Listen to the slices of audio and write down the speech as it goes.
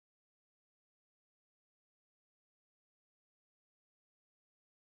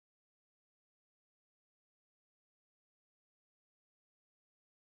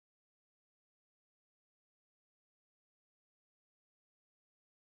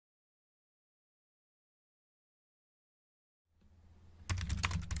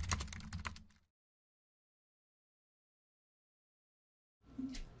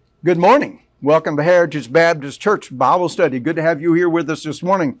Good morning. Welcome to Heritage Baptist Church Bible Study. Good to have you here with us this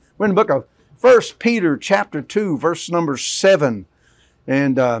morning. We're in the book of 1 Peter chapter 2, verse number 7.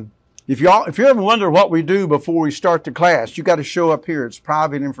 And if you ever wonder what we do before we start the class, you got to show up here. It's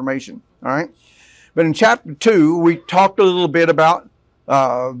private information. All right. But in chapter 2, we talked a little bit about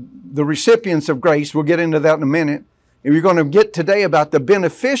the recipients of grace. We'll get into that in a minute. And we're going to get today about the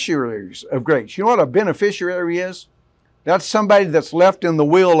beneficiaries of grace. You know what a beneficiary is? That's somebody that's left in the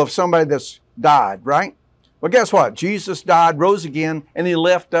will of somebody that's died, right? Well, guess what? Jesus died, rose again, and He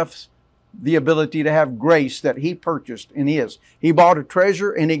left us the ability to have grace that He purchased in His. He bought a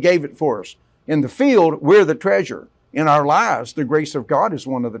treasure and He gave it for us. In the field, we're the treasure. In our lives, the grace of God is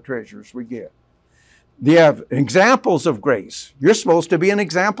one of the treasures we get. You have examples of grace. You're supposed to be an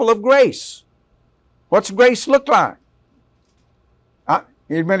example of grace. What's grace look like?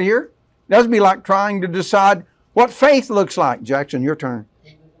 Anybody here? It doesn't be like trying to decide what faith looks like. Jackson, your turn.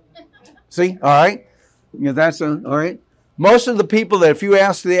 See? All right. Yeah, all right. Most of the people that if you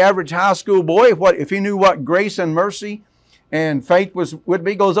ask the average high school boy if he knew what grace and mercy and faith would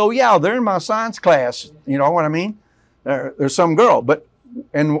be, goes, oh yeah, they're in my science class. You know what I mean? There's some girl. But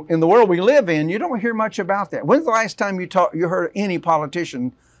in the world we live in, you don't hear much about that. When's the last time you heard any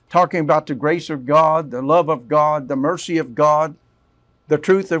politician talking about the grace of God, the love of God, the mercy of God, the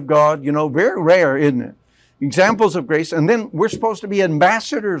truth of God? You know, very rare, isn't it? Examples of grace, and then we're supposed to be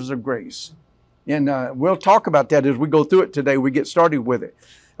ambassadors of grace. And we'll talk about that as we go through it today. We get started with it.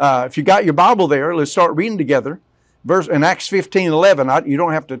 If you got your Bible there, let's start reading together. In Acts 15:11, you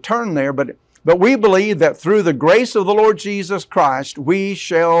don't have to turn there, but we believe that through the grace of the Lord Jesus Christ, we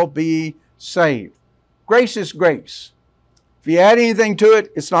shall be saved. Grace is grace. If you add anything to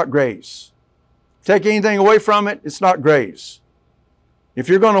it, it's not grace. Take anything away from it, it's not grace. If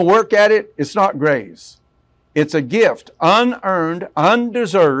you're going to work at it, it's not grace. It's a gift, unearned,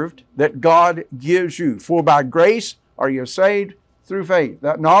 undeserved, that God gives you. For by grace are you saved through faith.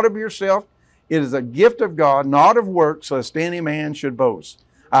 That not of yourself, it is a gift of God, not of works, lest any man should boast.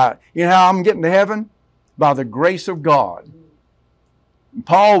 You know how I'm getting to heaven? By the grace of God.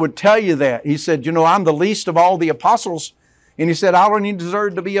 Paul would tell you that. He said, you know, I'm the least of all the apostles. And he said, I don't even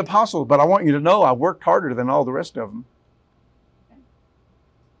deserve to be apostle, but I want you to know I worked harder than all the rest of them.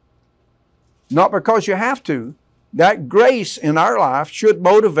 Not because you have to. That grace in our life should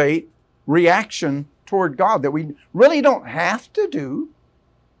motivate reaction toward God that we really don't have to do.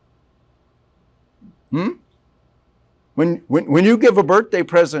 When you give a birthday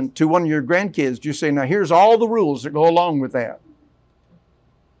present to one of your grandkids, you say, now here's all the rules that go along with that.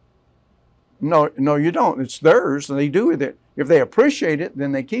 No, you don't. It's theirs, and they do with it. If they appreciate it,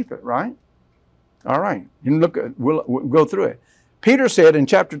 then they keep it, right? All right. You look at, we'll go through it. Peter said in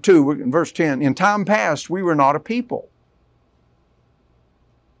chapter 2, in verse 10, in time past we were not a people.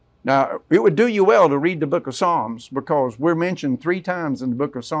 Now, it would do you well to read the book of Psalms because we're mentioned 3 times in the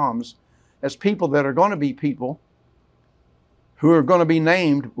book of Psalms as people that are going to be people who are going to be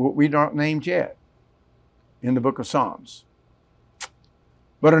named, what we aren't named yet in the book of Psalms,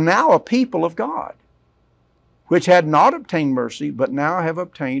 but are now a people of God, which had not obtained mercy, but now have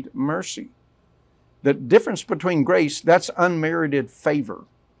obtained mercy. The difference between grace, that's unmerited favor.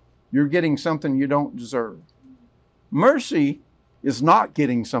 You're getting something you don't deserve. Mercy is not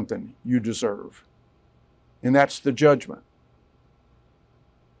getting something you deserve. And that's the judgment.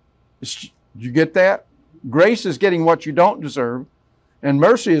 You get that? Grace is getting what you don't deserve, and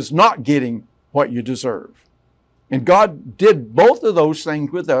mercy is not getting what you deserve. And God did both of those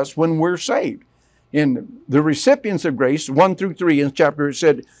things with us when we're saved. In the recipients of grace, 1 through 3 in chapter, it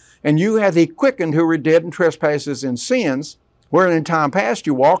said, and you hath He quickened who were dead in trespasses and sins, wherein in time past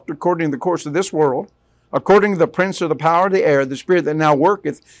you walked according to the course of this world, according to the prince of the power of the air, the spirit that now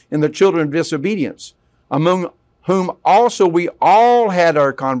worketh in the children of disobedience, among whom also we all had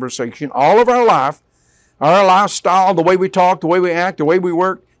our conversation, all of our life, our lifestyle, the way we talk, the way we act, the way we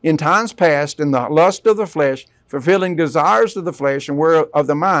work, in times past, in the lust of the flesh, fulfilling desires of the flesh and of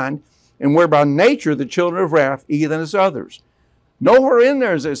the mind, and were by nature the children of wrath, even as others. Nowhere in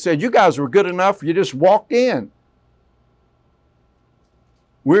there as it said, you guys were good enough, you just walked in.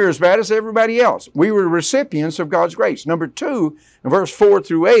 We're as bad as everybody else. We were recipients of God's grace. Number 2, in verse 4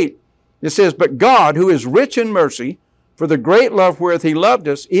 through 8, it says, but God, who is rich in mercy, for the great love wherewith He loved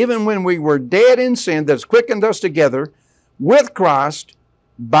us, even when we were dead in sin, that's quickened us together with Christ,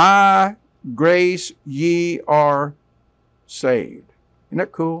 by grace ye are saved. Isn't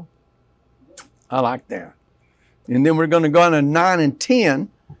that cool? I like that. And then we're going to go on to 9 and 10,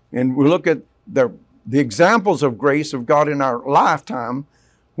 and we'll look at the examples of grace of God in our lifetime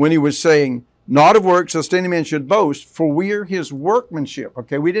when He was saying, not of works, lest any man should boast, for we are his workmanship.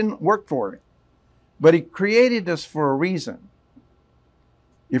 Okay, we didn't work for it, but he created us for a reason.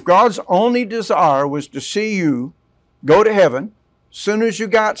 If God's only desire was to see you go to heaven, as soon as you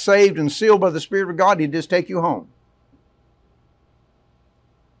got saved and sealed by the Spirit of God, he'd just take you home.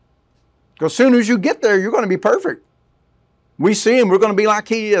 Because as soon as you get there, you're going to be perfect. We see him, we're going to be like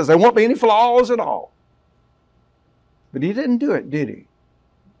he is. There won't be any flaws at all. But he didn't do it, did he?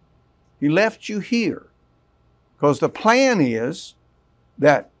 He left you here. Because the plan is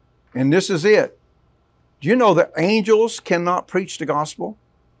that, and this is it, do you know that angels cannot preach the gospel?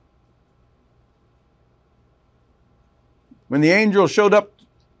 When the angel showed up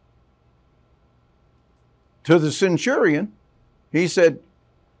to the centurion, he said,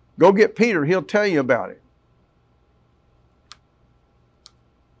 go get Peter, he'll tell you about it.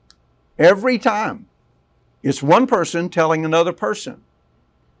 Every time, it's one person telling another person.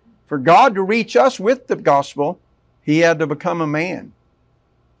 For God to reach us with the gospel, he had to become a man.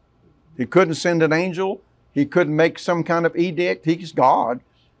 He couldn't send an angel. He couldn't make some kind of edict. He's God.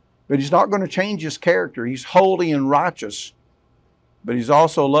 But he's not going to change his character. He's holy and righteous. But he's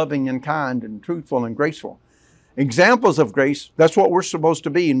also loving and kind and truthful and graceful. Examples of grace, that's what we're supposed to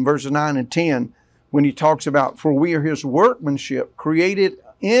be in verses 9 and 10 when he talks about, for we are his workmanship, created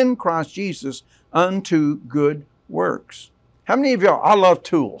in Christ Jesus unto good works. How many of y'all, I love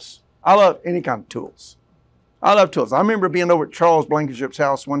tools. I love any kind of tools. I love tools. I remember being over at Charles Blankenship's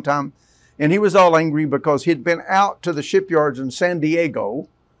house one time, and he was all angry because he'd been out to the shipyards in San Diego,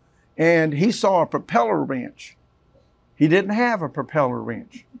 and he saw a propeller wrench. He didn't have a propeller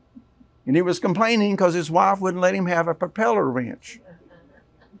wrench. And he was complaining because his wife wouldn't let him have a propeller wrench.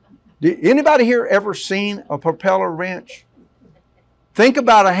 Did anybody here ever seen a propeller wrench? Think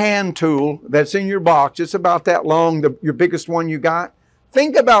about a hand tool that's in your box. It's about that long, your biggest one you got.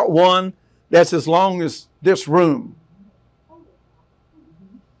 Think about one that's as long as this room.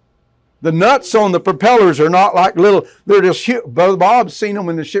 The nuts on the propellers are not like little, they're just huge. Brother Bob's seen them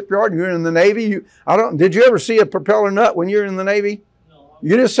in the shipyard. You're in the Navy. Did you ever see a propeller nut when you're in the Navy? No.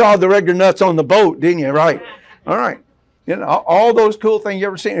 You just saw the regular nuts on the boat, didn't you? Right. All right. You know, all those cool things you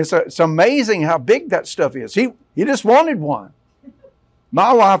ever seen. It's amazing how big that stuff is. He just wanted one.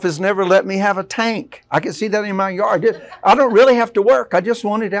 My wife has never let me have a tank. I can see that in my yard. I don't really have to work. I just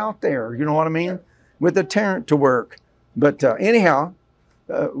want it out there. You know what I mean? With a Tarrant to work. But anyhow,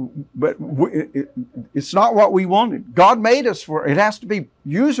 it's not what we wanted. God made us for it. It has to be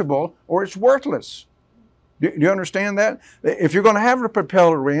usable or it's worthless. Do you understand that? If you're going to have a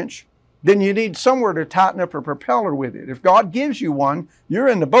propeller wrench, then you need somewhere to tighten up a propeller with it. If God gives you one, you're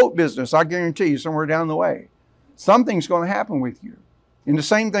in the boat business, I guarantee you, somewhere down the way. Something's going to happen with you. And the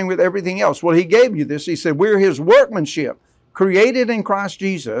same thing with everything else. Well, he gave you this. He said, we're his workmanship, created in Christ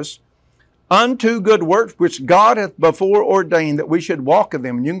Jesus, unto good works, which God hath before ordained that we should walk in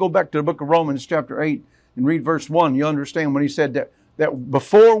them. And you can go back to the book of Romans chapter 8 and read verse 1. You'll understand when he said that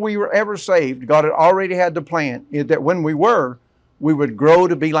before we were ever saved, God had already had the plan that when we would grow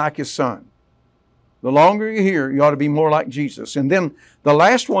to be like his son. The longer you're here, you ought to be more like Jesus. And then the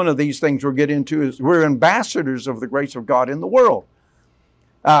last one of these things we'll get into is we're ambassadors of the grace of God in the world.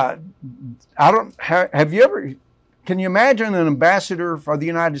 Can you imagine an ambassador for the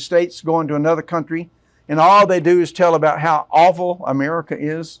United States going to another country and all they do is tell about how awful America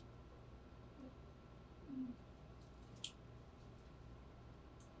is?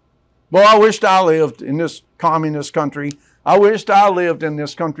 Well, I wished I lived in this communist country. I wished I lived in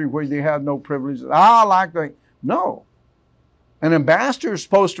this country where they have no privileges. No. An ambassador is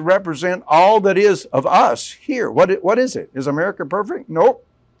supposed to represent all that is of us here. What is it? Is America perfect? Nope.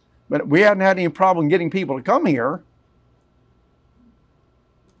 But we hadn't had any problem getting people to come here.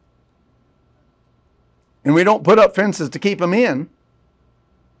 And we don't put up fences to keep them in.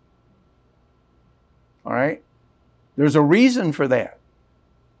 All right? There's a reason for that.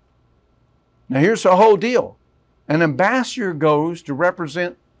 Now here's the whole deal. An ambassador goes to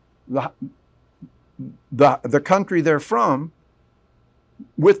represent the country they're from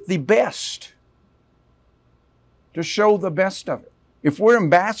with the best. To show the best of it. If we're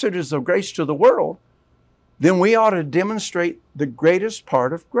ambassadors of grace to the world, then we ought to demonstrate the greatest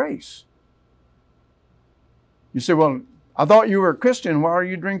part of grace. You say, well, I thought you were a Christian. Why are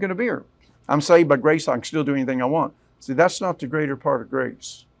you drinking a beer? I'm saved by grace. I can still do anything I want. See, that's not the greater part of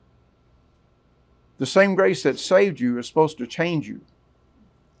grace. The same grace that saved you is supposed to change you.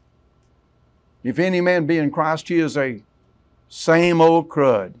 If any man be in Christ, he is a same old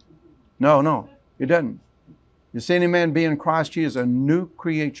crud. No, it doesn't. If any man be in Christ, he is a new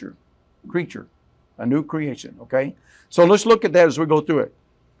creature, a new creation, okay? So let's look at that as we go through it.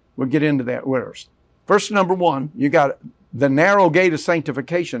 We'll get into that first. First, number one, you got the narrow gate of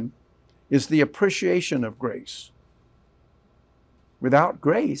sanctification is the appreciation of grace. Without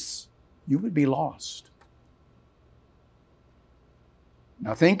grace, you would be lost.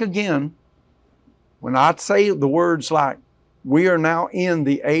 Now think again, when I say the words like, we are now in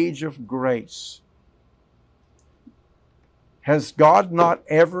the age of grace. Has God not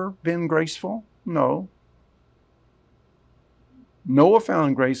ever been graceful? No. Noah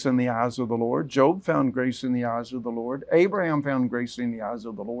found grace in the eyes of the Lord. Job found grace in the eyes of the Lord. Abraham found grace in the eyes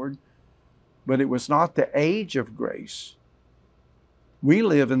of the Lord. But it was not the age of grace. We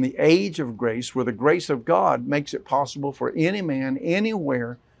live in the age of grace where the grace of God makes it possible for any man,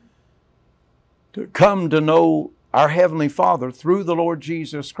 anywhere, to come to know our Heavenly Father through the Lord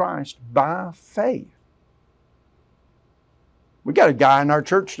Jesus Christ by faith. We got a guy in our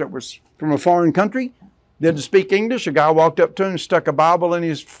church that was from a foreign country, didn't speak English. A guy walked up to him, stuck a Bible in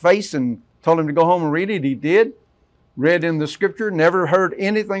his face and told him to go home and read it. He did. Read in the Scripture, never heard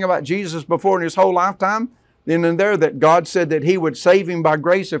anything about Jesus before in his whole lifetime. Then and there that God said that He would save him by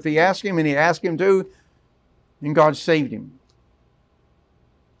grace if he asked Him, and he asked Him to, and God saved him.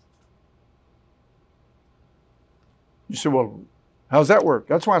 You say, well, how's that work?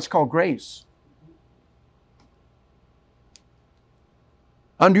 That's why it's called grace.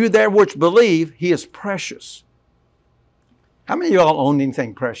 Unto you there which believe, He is precious. How many of y'all own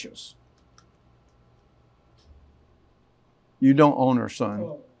anything precious? You don't own her,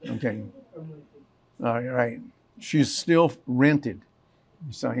 son. Okay. All right. She's still rented.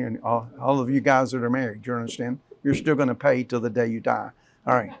 So all of you guys that are married, you understand? You're still going to pay till the day you die.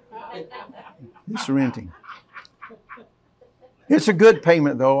 All right. It's renting. It's a good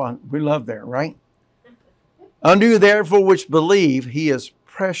payment, though. We love that, right? Unto you therefore which believe, He is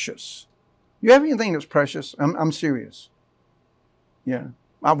precious. You have anything that's precious? I'm serious. Yeah.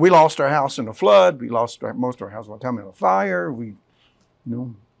 We lost our house in a flood. We lost most of our house one time in a fire. We've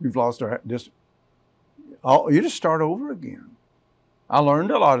lost our you just start over again. I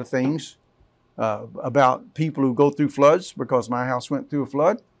learned a lot of things about people who go through floods because my house went through a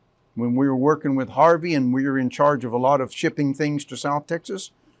flood. When we were working with Harvey and we were in charge of a lot of shipping things to South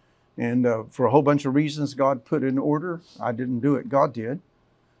Texas, and for a whole bunch of reasons God put in order. I didn't do it. God did.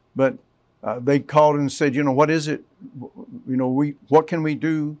 But they called and said, what is it? What can we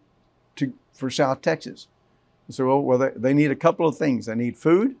do for South Texas? And so, well, they need a couple of things. They need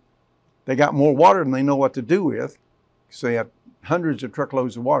food. They got more water than they know what to do with. So they have hundreds of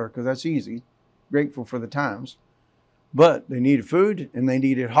truckloads of water because that's easy. Grateful for the times. But they needed food and they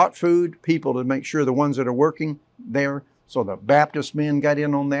needed hot food, people to make sure the ones that are working there. So the Baptist men got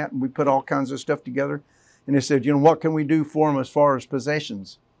in on that and we put all kinds of stuff together. And they said, what can we do for them as far as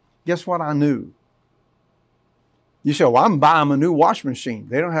possessions? Guess what I knew? You say, well, I'm buying them a new washing machine.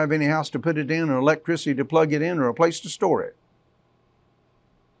 They don't have any house to put it in or electricity to plug it in or a place to store it.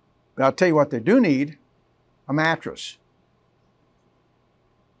 But I'll tell you what they do need, a mattress.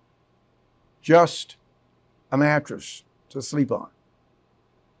 Just a mattress to sleep on.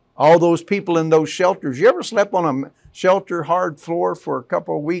 All those people in those shelters, you ever slept on a shelter hard floor for a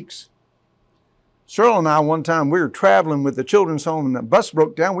couple of weeks? Cheryl and I, one time, we were traveling with the children's home and the bus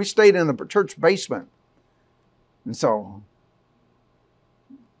broke down. We stayed in the church basement. And so,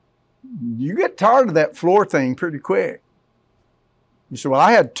 you get tired of that floor thing pretty quick. You say, well,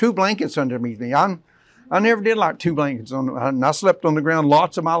 I had 2 blankets underneath me. I never did like 2 blankets. And I slept on the ground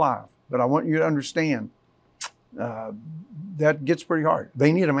lots of my life. But I want you to understand, that gets pretty hard.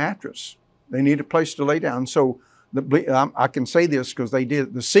 They need a mattress. They need a place to lay down. So I can say this because they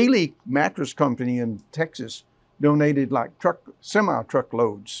did. The Sealy Mattress Company in Texas donated like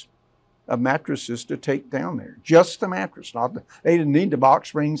semi-truckloads of mattresses to take down there. Just the mattress. They didn't need the box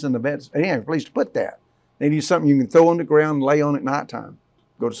springs and the beds. They didn't have a place to put that. They need something you can throw on the ground and lay on at nighttime.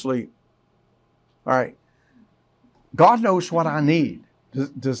 Go to sleep. All right. God knows what I need.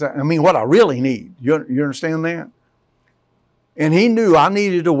 What I really need. You understand that? And He knew I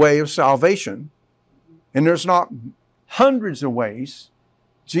needed a way of salvation. And there's not hundreds of ways.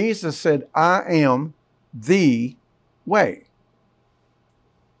 Jesus said, I am the way.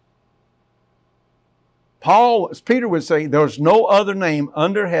 Peter would say, there's no other name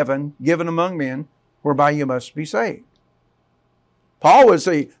under heaven given among men whereby you must be saved. Paul would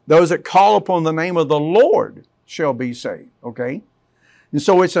say, those that call upon the name of the Lord shall be saved. Okay? And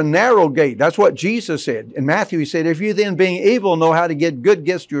so it's a narrow gate. That's what Jesus said. In Matthew, He said, if you then being evil know how to get good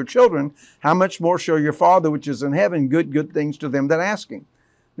gifts to your children, how much more shall your Father which is in heaven good things to them that ask Him.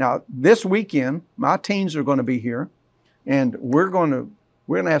 Now, this weekend, my teens are going to be here, and we're going to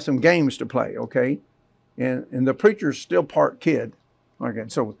have some games to play, okay? And the preacher's still part kid, Okay,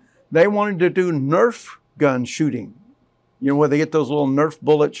 so they wanted to do Nerf gun shooting. You know, where they get those little Nerf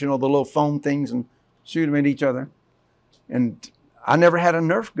bullets, you know, the little foam things, and shoot them at each other. And I never had a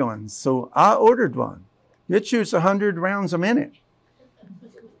Nerf gun, so I ordered one. It shoots 100 rounds a minute.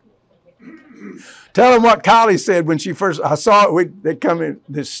 Tell them what Kylie said when she first, I saw it, they come in,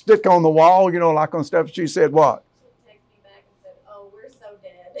 they stick on the wall, you know, like on stuff. She said what? She texted me back and said, oh, we're so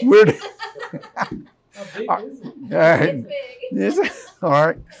dead. How big is it? It's big. All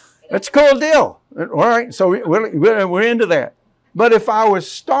right. That's a cool deal. All right. So we're into that. But if I was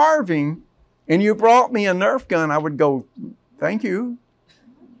starving and you brought me a Nerf gun, I would go, thank you,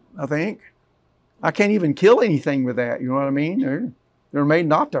 I think. I can't even kill anything with that. You know what I mean? They're made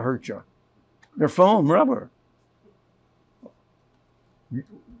not to hurt you. They're foam rubber.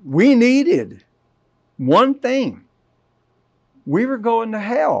 We needed one thing. We were going to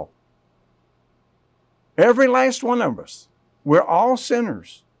hell. Every last one of us. We're all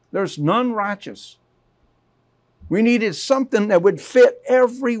sinners. There's none righteous. We needed something that would fit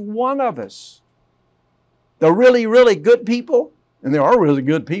every one of us. The really, really good people, and there are really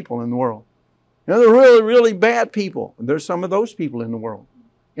good people in the world. And there are really, really bad people. And there's some of those people in the world.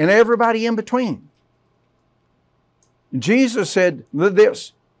 And everybody in between. And Jesus said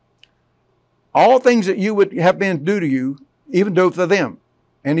this, all things that you would have been due to you, even do for them.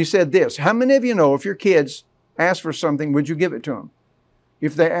 And he said this, how many of you know if your kids ask for something, would you give it to them?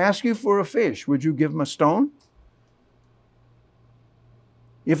 If they ask you for a fish, would you give them a stone?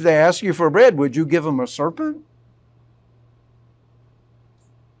 If they ask you for bread, would you give them a serpent?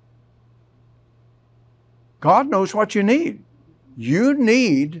 God knows what you need. You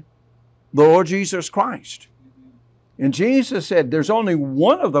need the Lord Jesus Christ. And Jesus said, there's only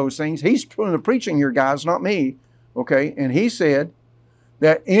one of those things. He's doing the preaching here, guys, not me. Okay? And he said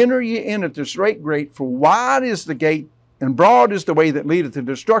that enter ye in at the straight gate, for wide is the gate, and broad is the way that leadeth to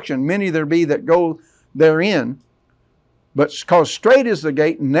destruction. Many there be that go therein. But because straight is the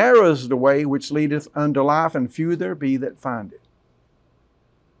gate, narrow is the way which leadeth unto life, and few there be that find it.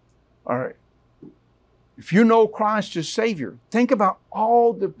 All right. If you know Christ as Savior, think about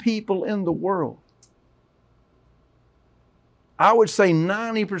all the people in the world. I would say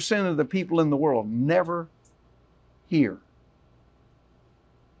 90% of the people in the world never hear.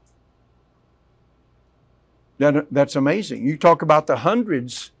 That's amazing. You talk about the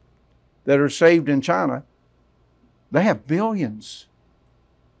hundreds that are saved in China. They have billions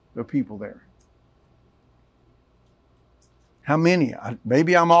of people there. How many?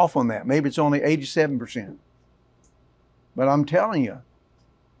 Maybe I'm off on that. Maybe it's only 87%. But I'm telling you,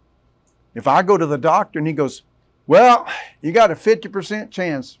 if I go to the doctor and he goes, well, you got a 50%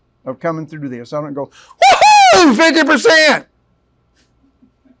 chance of coming through this. I don't go, woohoo, 50%.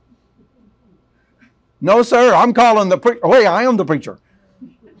 No, sir, I'm calling the preacher. Wait, I am the preacher.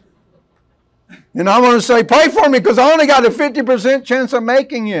 And I'm going to say, pray for me because I only got a 50% chance of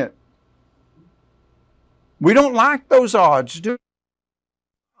making it. We don't like those odds, do we?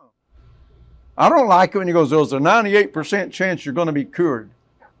 I don't like it when he goes, there's a 98% chance you're going to be cured.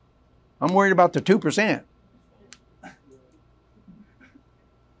 I'm worried about the 2%.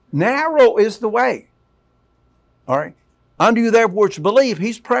 Narrow is the way. All right. Unto you therefore which believe,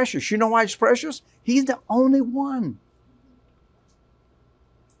 He's precious. You know why He's precious? He's the only one.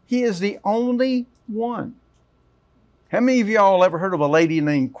 He is the only one. How many of y'all ever heard of a lady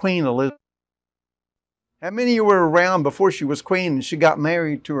named Queen Elizabeth? How many of you were around before she was queen and she got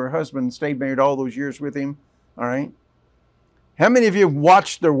married to her husband and stayed married all those years with him? All right. How many of you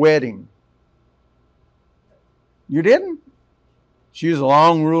watched their wedding? You didn't? She was a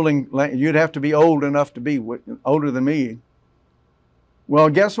long ruling, you'd have to be old enough to be older than me. Well,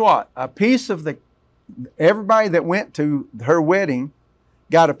 guess what? A piece of everybody that went to her wedding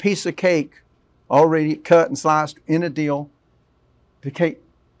got a piece of cake already cut and sliced in a deal to cake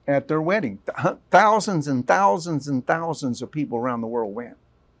at their wedding. Thousands and thousands and thousands of people around the world went.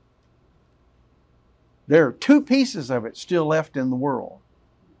 There are 2 pieces of it still left in the world.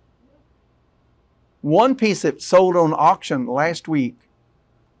 One piece that sold on auction last week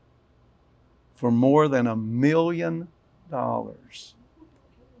for more than $1 million.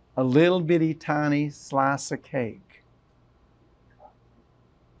 A little bitty tiny slice of cake.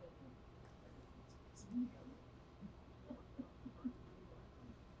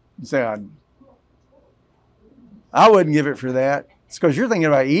 You say, I wouldn't give it for that. It's because you're thinking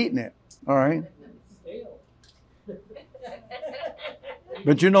about eating it. All right.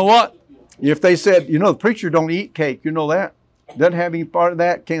 But you know what? If they said, you know, the preacher don't eat cake, you know that. Doesn't have any part of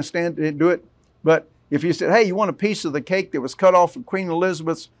that, can't stand it, do it. But if you said, hey, you want a piece of the cake that was cut off of Queen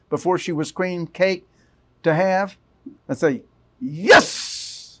Elizabeth's before she was queen cake to have? I'd say,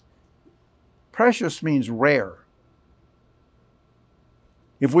 Yes! Precious means rare.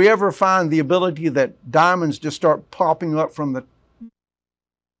 If we ever find the ability that diamonds just start popping up from the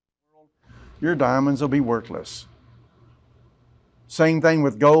world, your diamonds will be worthless. Same thing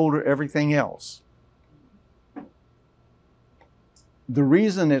with gold or everything else. The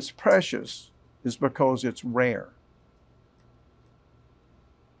reason it's precious is because it's rare.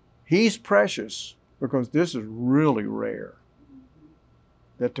 He's precious because this is really rare.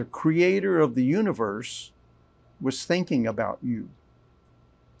 That the creator of the universe was thinking about you.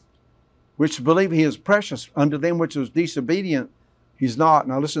 Which believe he is precious unto them which was disobedient, he's not.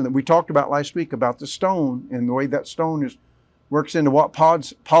 Now listen, we talked about last week about the stone and the way that stone works into what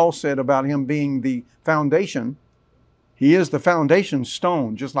Paul said about him being the foundation. He is the foundation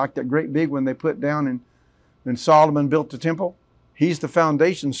stone, just like that great big one they put down when Solomon built the temple. He's the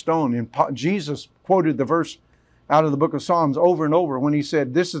foundation stone. And Jesus quoted the verse out of the book of Psalms over and over when he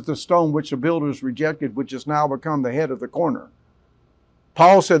said, this is the stone which the builders rejected, which has now become the head of the corner.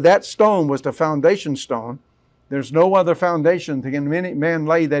 Paul said that stone was the foundation stone. There's no other foundation that any man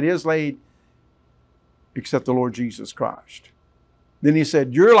lay that is laid except the Lord Jesus Christ. Then he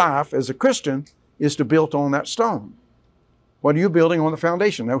said, your life as a Christian is to build on that stone. What are you building on the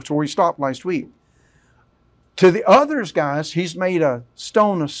foundation? That's where we stopped last week. To the others, guys, he's made a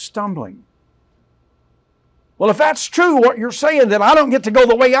stone of stumbling. Well, if that's true, what you're saying, then I don't get to go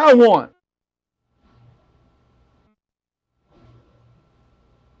the way I want.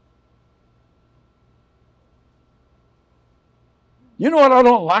 You know what I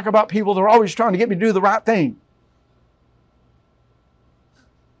don't like about people? They're always trying to get me to do the right thing.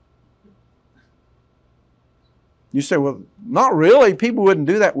 You say, well, not really. People wouldn't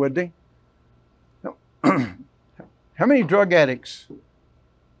do that, would they? No. How many drug addicts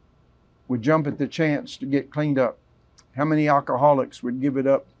would jump at the chance to get cleaned up? How many alcoholics would give it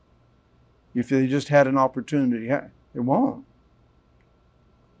up if they just had an opportunity? They won't.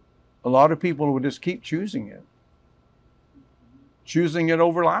 A lot of people will just keep choosing it. Choosing it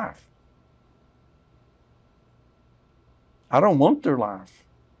over life. I don't want their life.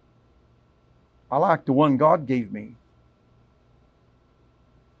 I like the one God gave me.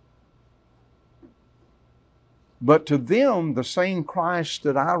 But to them, the same Christ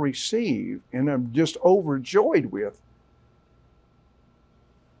that I receive and am just overjoyed with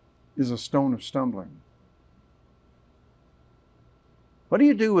is a stone of stumbling. What do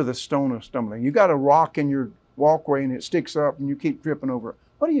you do with a stone of stumbling? You got a rock in your walkway and it sticks up and you keep tripping over it.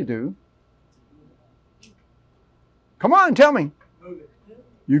 What do you do? Come on, tell me.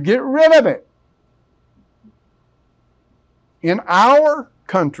 You get rid of it. In our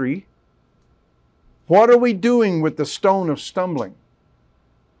country, what are we doing with the stone of stumbling?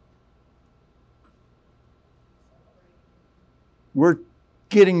 We're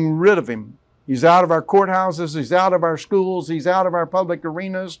getting rid of him. He's out of our courthouses. He's out of our schools. He's out of our public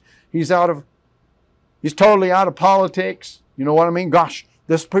arenas. He's totally out of politics. You know what I mean? Gosh,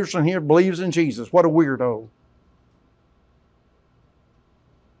 this person here believes in Jesus. What a weirdo.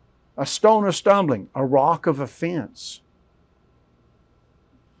 A stone of stumbling, a rock of offense.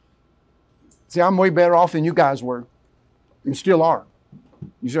 See, I'm way better off than you guys were, and still are.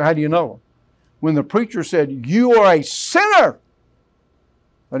 You say, how do you know? When the preacher said, you are a sinner,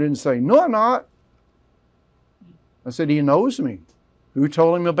 I didn't say, no, I'm not. I said, he knows me. Who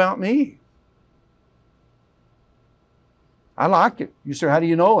told him about me? I like it. You say, how do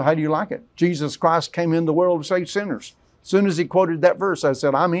you know? How do you like it? Jesus Christ came in the world to save sinners. As soon as he quoted that verse, I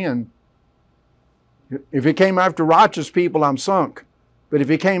said, I'm in. If he came after righteous people, I'm sunk. But if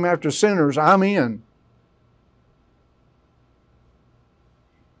he came after sinners, I'm in.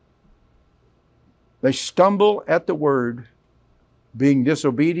 They stumble at the word, being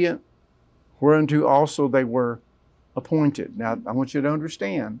disobedient, whereunto also they were appointed. Now, I want you to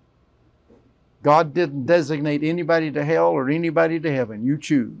understand, God didn't designate anybody to hell or anybody to heaven. You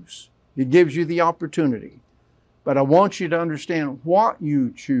choose. He gives you the opportunity. But I want you to understand what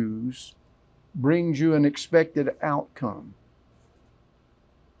you choose brings you an expected outcome.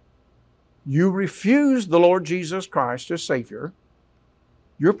 You refuse the Lord Jesus Christ as Savior,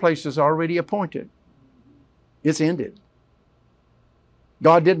 your place is already appointed. It's ended.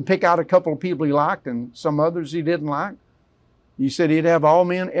 God didn't pick out a couple of people he liked and some others he didn't like. He said he'd have all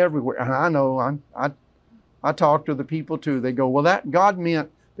men everywhere. And I know, I talk to the people too. They go, well, that God meant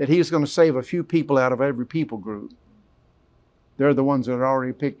that he was going to save a few people out of every people group. They're the ones that are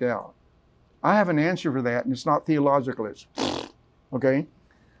already picked out. I have an answer for that, and it's not theological. It's, okay?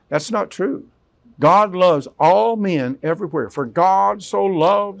 That's not true. God loves all men everywhere. For God so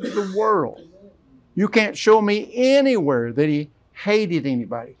loved the world You can't show me anywhere that he hated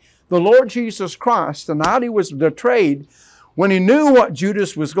anybody. The Lord Jesus Christ, the night he was betrayed, when he knew what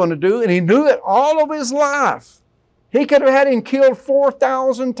Judas was going to do, and he knew it all of his life, he could have had him killed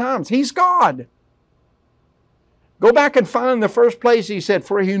 4,000 times. He's God. Go back and find the first place he said,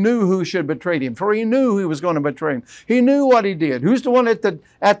 for he knew who should betray him. For he knew he was going to betray him. He knew what he did. Who's the one at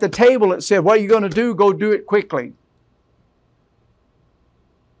the table that said, what are you going to do? Go do it quickly.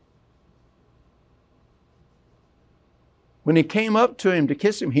 When he came up to him to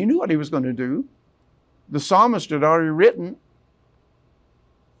kiss him, he knew what he was going to do. The psalmist had already written.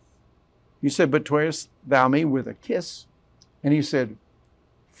 He said, betwayest thou me with a kiss? And he said,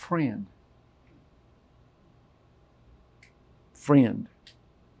 friend. Friend.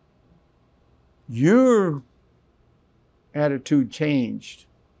 Your attitude changed.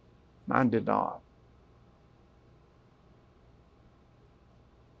 Mine did not.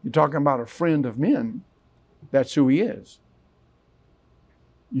 You're talking about a friend of men. That's who he is.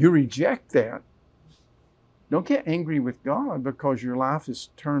 You reject that. Don't get angry with God because your life is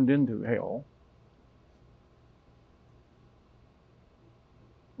turned into hell.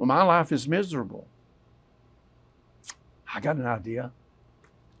 Well, my life is miserable. I got an idea.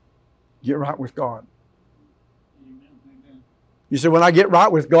 Get right with God. You say, when I get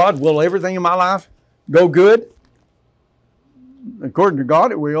right with God, will everything in my life go good? According to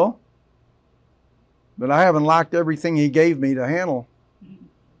God, it will. But I haven't liked everything He gave me to handle.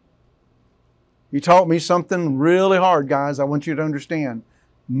 He taught me something really hard, guys. I want you to understand.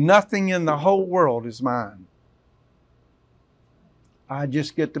 Nothing in the whole world is mine. I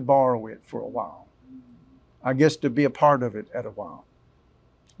just get to borrow it for a while. I get to be a part of it at a while.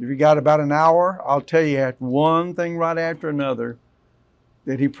 If you got about an hour, I'll tell you one thing right after another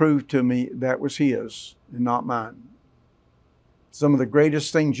that He proved to me that was His and not mine. Some of the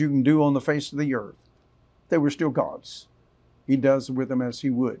greatest things you can do on the face of the earth, they were still God's. He does with them as He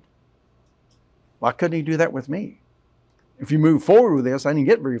would. Why couldn't He do that with me? If you move forward with this, I didn't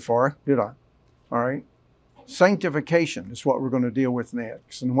get very far, did I? All right. Sanctification is what we're going to deal with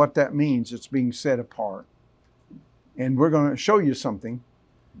next. And what that means, it's being set apart. And we're going to show you something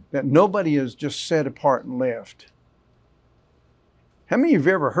that nobody is just set apart and left. How many of you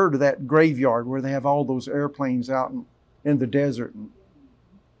have ever heard of that graveyard where they have all those airplanes out in the desert? And,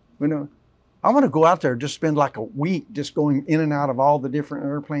 you know, I want to go out there and just spend like a week just going in and out of all the different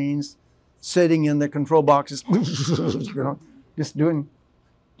airplanes, sitting in the control boxes, you know,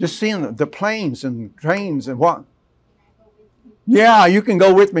 just seeing the planes and trains and what. Yeah, you can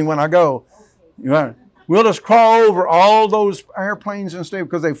go with me when I go. Yeah. We'll just crawl over all those airplanes and stuff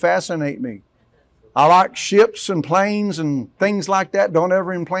because they fascinate me. I like ships and planes and things like that. Don't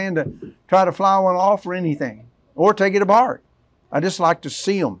ever even plan to try to fly one off or anything or take it apart. I just like to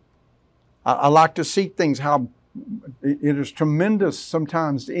see them. I like to see things, how it is tremendous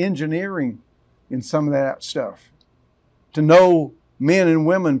sometimes, the engineering in some of that stuff. To know men and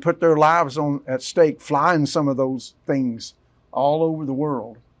women put their lives at stake flying some of those things all over the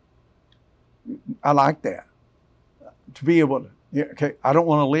world. I like that. To be able to, yeah, okay, I don't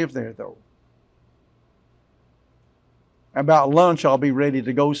want to live there though. About lunch, I'll be ready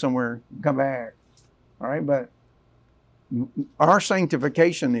to go somewhere and come back. All right, but our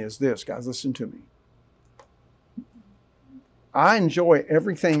sanctification is this, guys, listen to me. I enjoy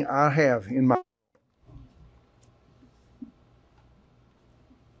everything I have in my.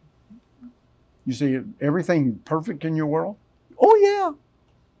 You see everything perfect in your world? Oh, yeah.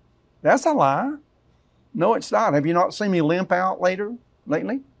 That's a lie. No, it's not. Have you not seen me limp out lately?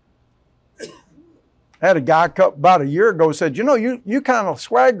 I had a guy about a year ago said, you know, you kind of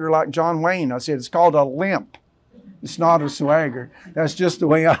swagger like John Wayne. I said, it's called a limp. It's not a swagger. That's just the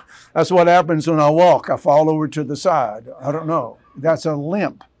way that's what happens when I walk. I fall over to the side. I don't know. That's a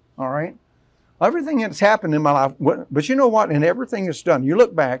limp. All right. Everything that's happened in my life, but you know what? And everything that's done, you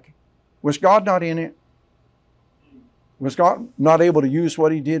look back, was God not in it? Was God not able to use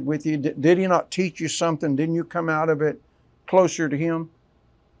what He did with you? Did He not teach you something? Didn't you come out of it closer to Him?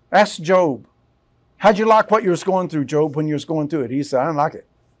 Ask Job. How'd you like what you was going through, Job, when you was going through it? He said, I didn't like it.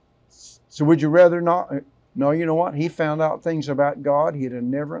 So would you rather not? No, you know what? He found out things about God he'd have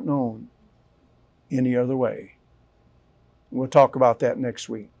never known any other way. We'll talk about that next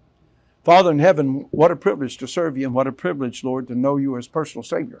week. Father in heaven, what a privilege to serve You, and what a privilege, Lord, to know You as personal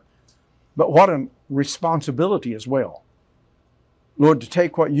Savior. But what a responsibility as well. Lord, to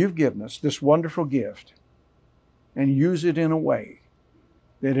take what You've given us, this wonderful gift, and use it in a way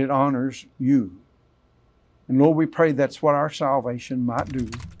that it honors You. And Lord, we pray that's what our salvation might do.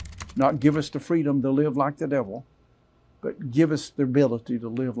 Not give us the freedom to live like the devil, but give us the ability to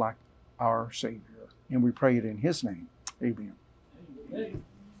live like our Savior. And we pray it in His name. Amen. Amen.